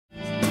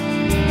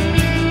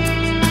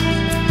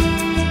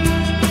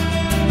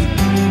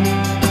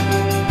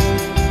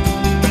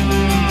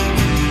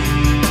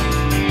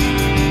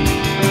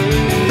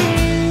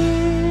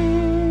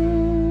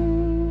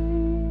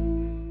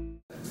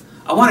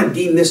want to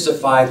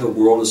demystify the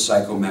world of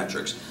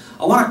psychometrics.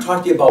 I want to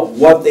talk to you about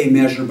what they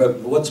measure, but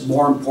what's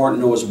more important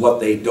to know is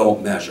what they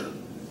don't measure.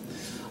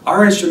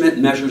 Our instrument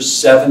measures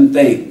 7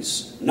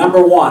 things.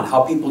 Number 1,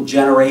 how people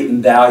generate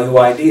and value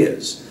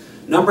ideas.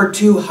 Number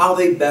 2, how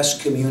they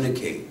best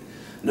communicate.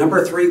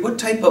 Number 3, what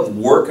type of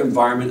work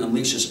environment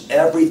unleashes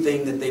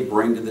everything that they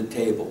bring to the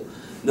table.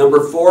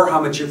 Number 4,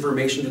 how much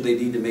information do they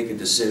need to make a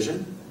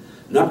decision.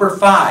 Number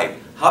 5,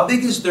 how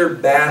big is their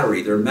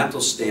battery, their mental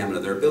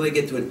stamina, their ability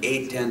to get to an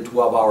 8, 10,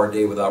 12-hour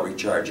day without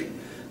recharging.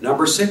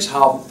 Number 6,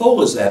 how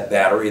full is that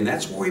battery, and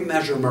that's where we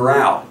measure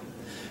morale.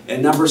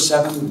 And number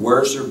 7,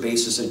 where's their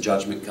basis of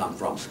judgment come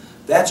from?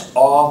 That's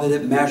all that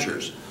it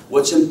measures.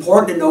 What's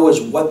important to know is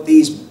what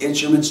these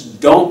instruments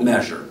don't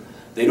measure.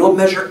 They don't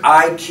measure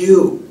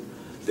IQ.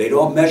 They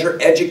don't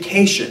measure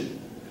education.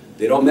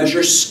 They don't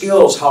measure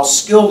skills. How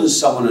skilled is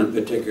someone in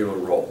a particular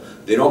role?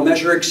 They don't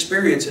measure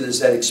experience, and is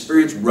that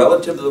experience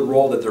relative to the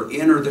role that they're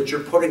in or that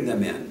you're putting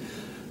them in?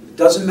 It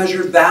doesn't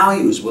measure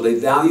values. Will they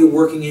value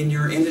working in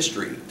your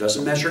industry? It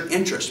doesn't measure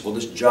interest. Will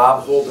this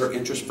job hold their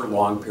interest for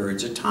long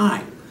periods of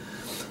time?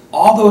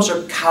 All those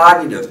are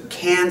cognitive.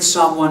 Can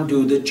someone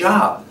do the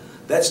job?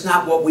 That's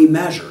not what we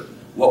measure.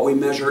 What we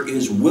measure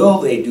is, will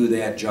they do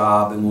that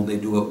job, and will they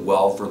do it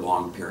well for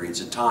long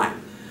periods of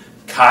time?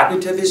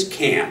 Cognitive is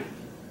can.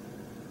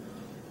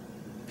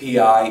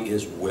 PI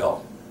is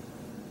will.